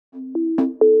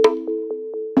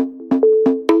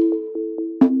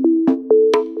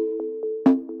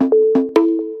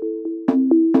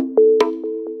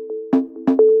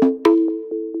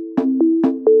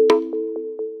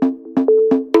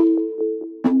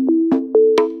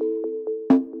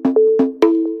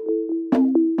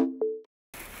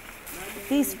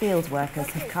field workers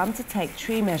have come to take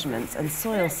tree measurements and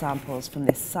soil samples from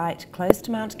this site close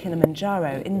to Mount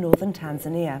Kilimanjaro in northern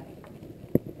Tanzania.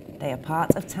 They are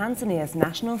part of Tanzania's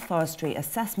National Forestry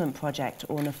Assessment Project,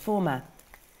 or NAFORMA,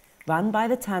 run by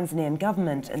the Tanzanian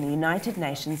government and the United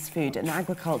Nations Food and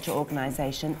Agriculture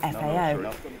Organization,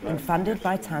 FAO, and funded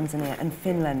by Tanzania and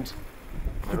Finland.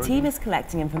 The team is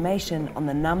collecting information on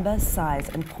the number, size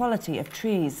and quality of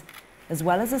trees, as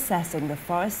well as assessing the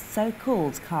forest's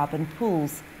so-called carbon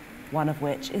pools, one of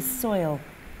which is soil.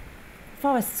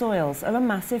 Forest soils are a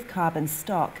massive carbon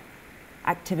stock.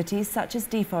 Activities such as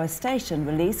deforestation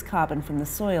release carbon from the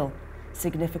soil,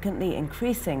 significantly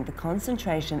increasing the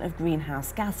concentration of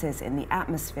greenhouse gases in the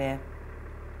atmosphere.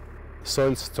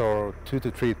 Soils store 2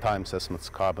 to 3 times as much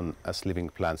carbon as living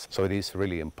plants, so it is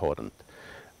really important.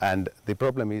 And the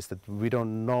problem is that we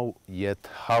don't know yet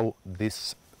how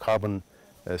this carbon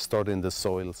stored in the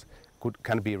soils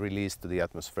can be released to the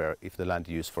atmosphere if the land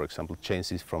use, for example,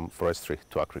 changes from forestry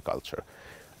to agriculture.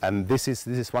 And this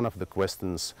is one of the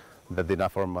questions that the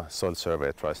NAFORMA soil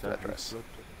survey tries to address.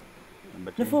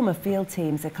 NAFORMA field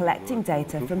teams are collecting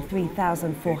data from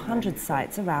 3,400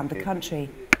 sites around the country,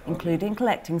 including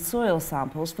collecting soil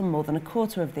samples from more than a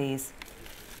quarter of these.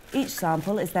 Each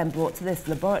sample is then brought to this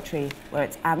laboratory, where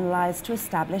it's analysed to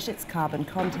establish its carbon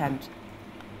content.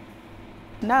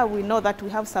 Now we know that we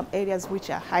have some areas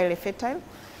which are highly fertile,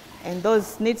 and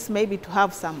those needs maybe to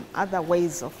have some other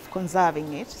ways of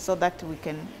conserving it so that we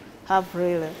can have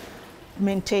really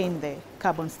maintain the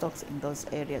carbon stocks in those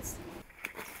areas.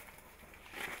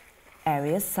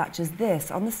 Areas such as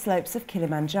this on the slopes of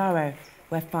Kilimanjaro,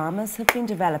 where farmers have been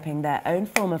developing their own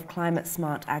form of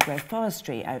climate-smart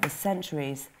agroforestry over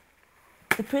centuries.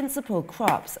 The principal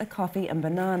crops are coffee and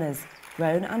bananas,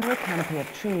 grown under a canopy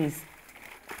of trees.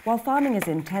 While farming is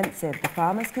intensive, the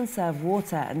farmers conserve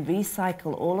water and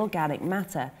recycle all organic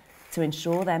matter to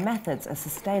ensure their methods are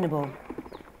sustainable.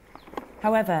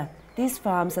 However, these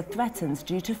farms are threatened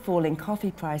due to falling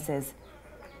coffee prices.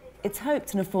 It's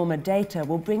hoped NAFORMA data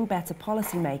will bring better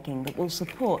policy making that will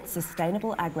support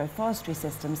sustainable agroforestry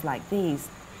systems like these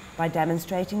by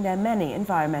demonstrating their many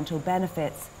environmental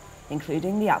benefits,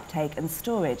 including the uptake and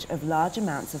storage of large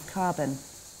amounts of carbon.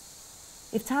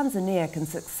 If Tanzania can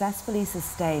successfully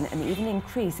sustain and even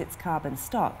increase its carbon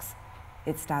stocks,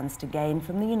 it stands to gain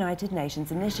from the United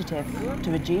Nations initiative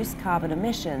to reduce carbon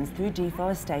emissions through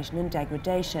deforestation and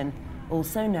degradation,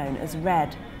 also known as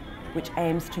RED, which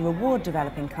aims to reward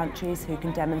developing countries who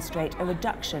can demonstrate a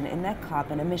reduction in their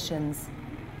carbon emissions.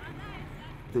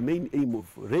 The main aim of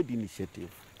RED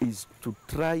initiative is to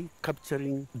try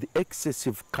capturing the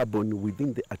excessive carbon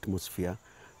within the atmosphere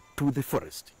to the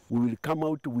forest. We will come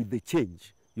out with the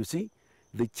change, you see,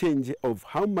 the change of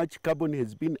how much carbon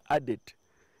has been added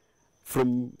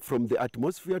from the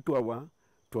atmosphere to our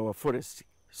forest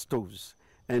stores,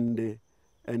 and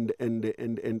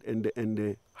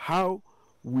how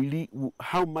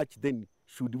much then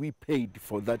should we pay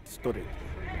for that storage?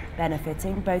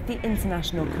 Benefiting both the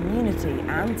international community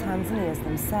and Tanzanians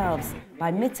themselves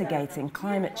by mitigating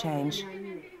climate change.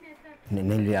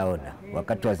 When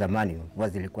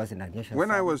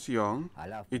I was young,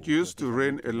 it used to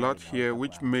rain a lot here,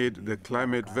 which made the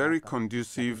climate very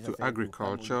conducive to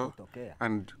agriculture,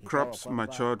 and crops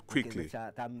matured quickly.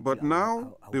 But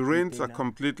now the rains are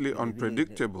completely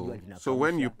unpredictable, so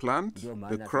when you plant,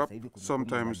 the crop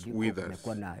sometimes withers.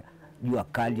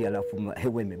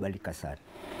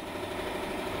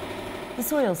 The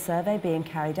soil survey being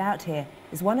carried out here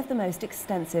is one of the most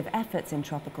extensive efforts in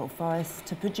tropical forests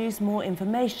to produce more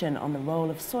information on the role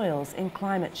of soils in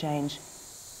climate change.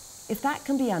 If that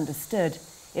can be understood,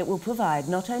 it will provide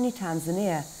not only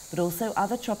Tanzania, but also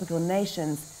other tropical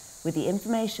nations with the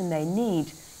information they need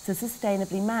to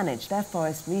sustainably manage their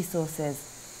forest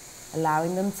resources,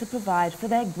 allowing them to provide for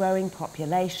their growing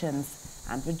populations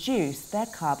and reduce their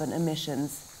carbon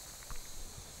emissions.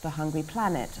 For Hungry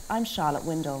Planet, I'm Charlotte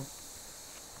Windle.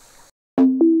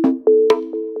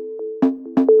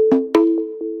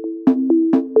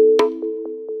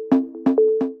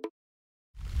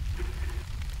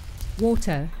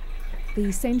 Water, the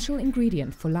essential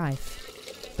ingredient for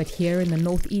life. But here in the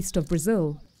northeast of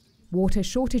Brazil, water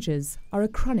shortages are a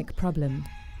chronic problem.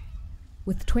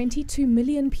 With 22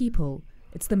 million people,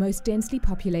 it's the most densely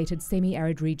populated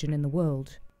semi-arid region in the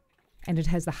world. And it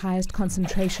has the highest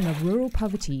concentration of rural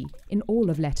poverty in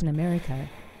all of Latin America.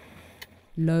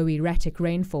 Low erratic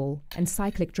rainfall and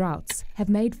cyclic droughts have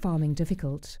made farming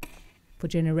difficult. For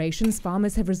generations,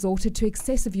 farmers have resorted to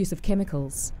excessive use of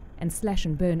chemicals and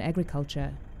slash-and-burn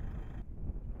agriculture.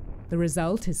 The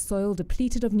result is soil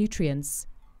depleted of nutrients,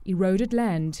 eroded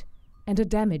land, and a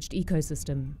damaged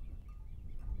ecosystem.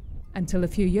 Until a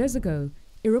few years ago,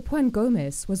 Iripuan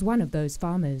Gomez was one of those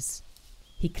farmers.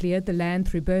 He cleared the land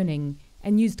through burning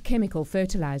and used chemical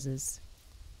fertilizers.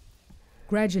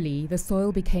 Gradually, the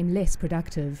soil became less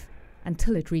productive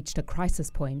until it reached a crisis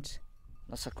point.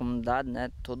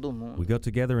 We got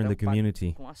together in the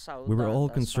community. We were all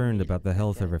concerned about the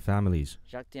health of our families.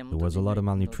 There was a lot of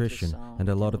malnutrition and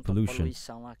a lot of pollution,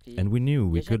 and we knew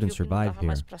we couldn't survive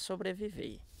here.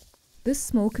 This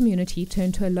small community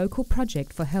turned to a local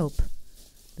project for help.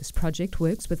 This project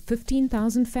works with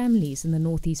 15,000 families in the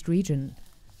northeast region.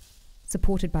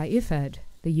 Supported by IFAD,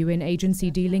 the UN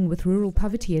agency dealing with rural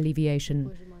poverty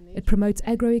alleviation, it promotes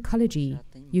agroecology,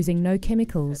 using no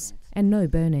chemicals and no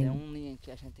burning.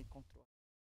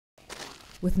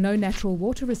 With no natural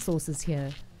water resources here,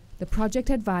 the project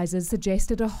advisors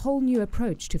suggested a whole new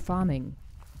approach to farming.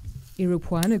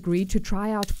 Iripuan agreed to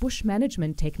try out bush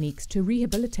management techniques to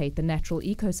rehabilitate the natural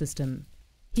ecosystem.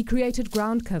 He created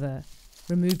ground cover,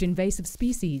 removed invasive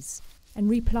species, and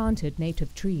replanted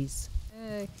native trees.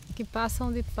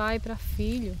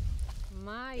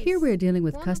 Here we're dealing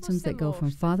with customs that go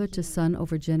from father to son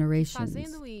over generations.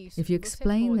 If you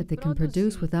explain that they can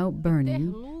produce without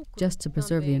burning, just to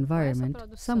preserve the environment,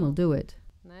 some will do it.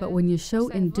 But when you show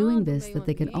in doing this that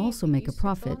they can also make a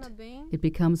profit, it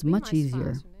becomes much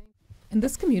easier. And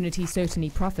this community certainly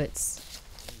profits.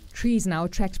 Trees now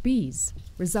attract bees,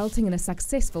 resulting in a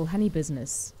successful honey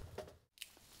business.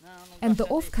 And the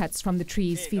offcuts from the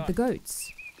trees feed the goats.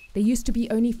 There used to be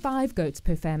only 5 goats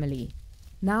per family.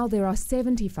 Now there are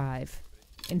 75.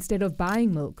 Instead of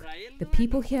buying milk, the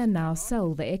people here now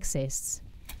sell the excess.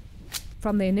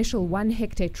 From the initial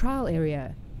 1-hectare trial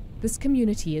area, this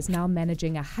community is now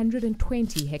managing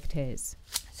 120 hectares.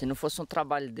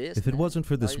 If it wasn't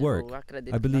for this work,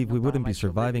 I believe we wouldn't be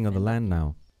surviving on the land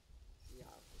now.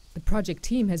 The project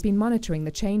team has been monitoring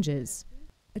the changes.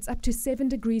 It's up to 7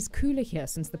 degrees cooler here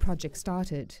since the project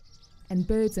started, and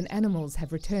birds and animals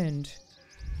have returned.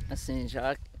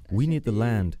 We need the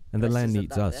land, and the land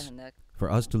needs us.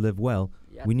 For us to live well,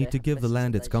 we need to give the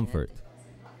land its comfort.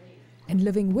 And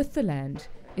living with the land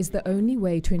is the only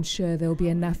way to ensure there will be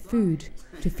enough food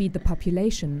to feed the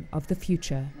population of the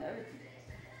future.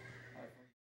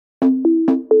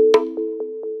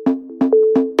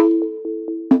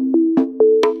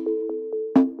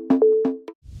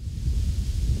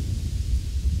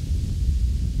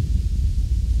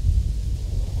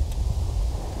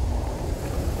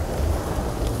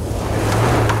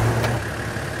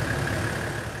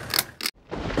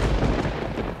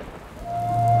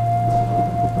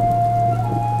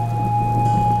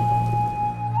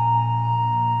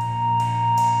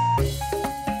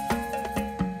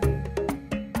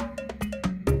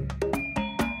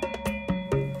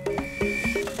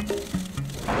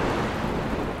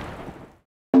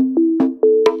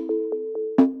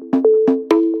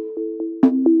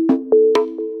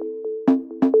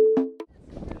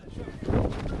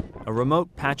 A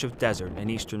remote patch of desert in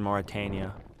eastern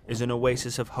Mauritania is an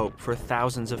oasis of hope for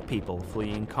thousands of people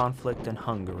fleeing conflict and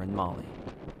hunger in Mali.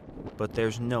 But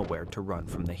there's nowhere to run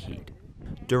from the heat.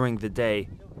 During the day,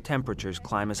 temperatures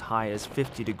climb as high as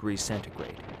 50 degrees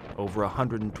centigrade, over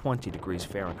 120 degrees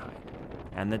Fahrenheit,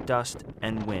 and the dust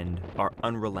and wind are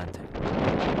unrelenting.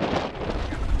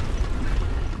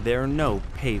 There are no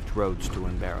paved roads to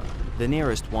Mbera. The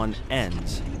nearest one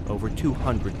ends over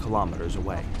 200 kilometers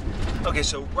away. Okay,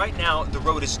 so right now the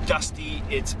road is dusty,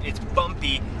 it's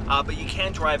bumpy, but you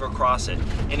can drive across it.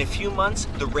 In a few months,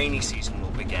 the rainy season will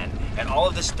begin, and all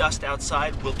of this dust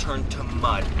outside will turn to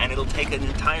mud, and it'll take an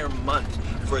entire month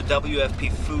for a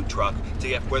WFP food truck to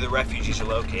get where the refugees are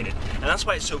located. And that's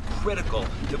why it's so critical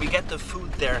that we get the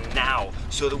food there now,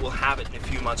 so that we'll have it in a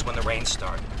few months when the rains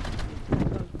start.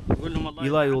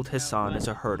 Eli Ould Hassan is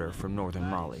a herder from northern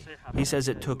Mali. He says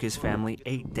it took his family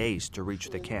 8 days to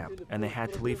reach the camp, and they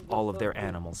had to leave all of their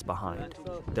animals behind.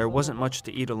 There wasn't much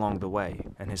to eat along the way,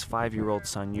 and his 5-year-old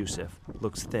son Yusuf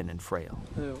looks thin and frail.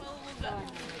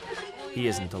 He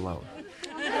isn't alone.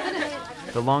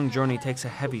 The long journey takes a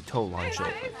heavy toll on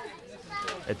children.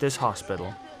 At this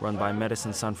hospital, run by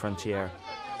Médecins Sans Frontières,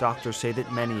 doctors say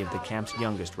that many of the camp's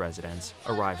youngest residents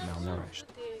arrive malnourished.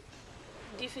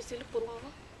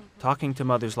 Talking to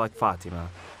mothers like Fatima,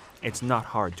 it's not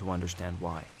hard to understand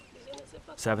why.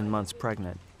 7 months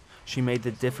pregnant, she made the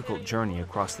difficult journey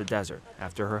across the desert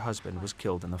after her husband was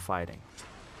killed in the fighting.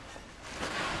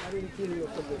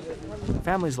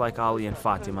 Families like Ali and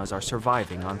Fatima's are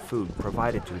surviving on food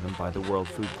provided to them by the World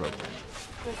Food Program.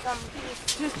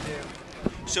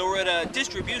 So we're at a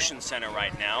distribution center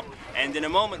right now, and in a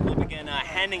moment we'll begin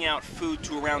handing out food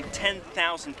to around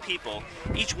 10,000 people.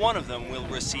 Each one of them will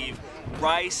receive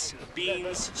rice,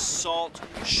 beans, salt,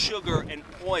 sugar, and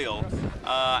oil,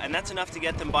 and that's enough to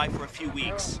get them by for a few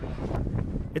weeks.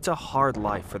 It's a hard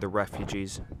life for the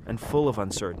refugees and full of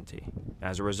uncertainty.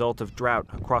 As a result of drought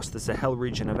across the Sahel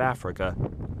region of Africa,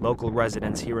 local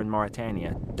residents here in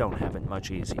Mauritania don't have it much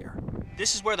easier.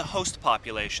 This is where the host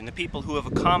population, the people who have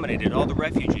accommodated all the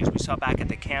refugees we saw back at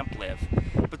the camp, live.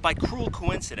 But by cruel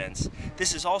coincidence,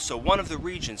 this is also one of the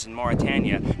regions in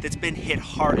Mauritania that's been hit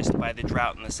hardest by the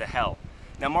drought in the Sahel.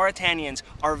 Now, Mauritanians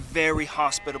are very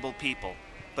hospitable people,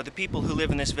 but the people who live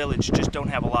in this village just don't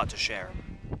have a lot to share.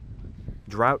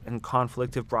 Drought and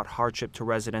conflict have brought hardship to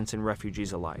residents and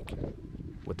refugees alike.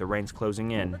 With the rains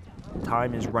closing in,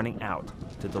 time is running out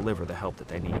to deliver the help that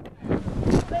they need.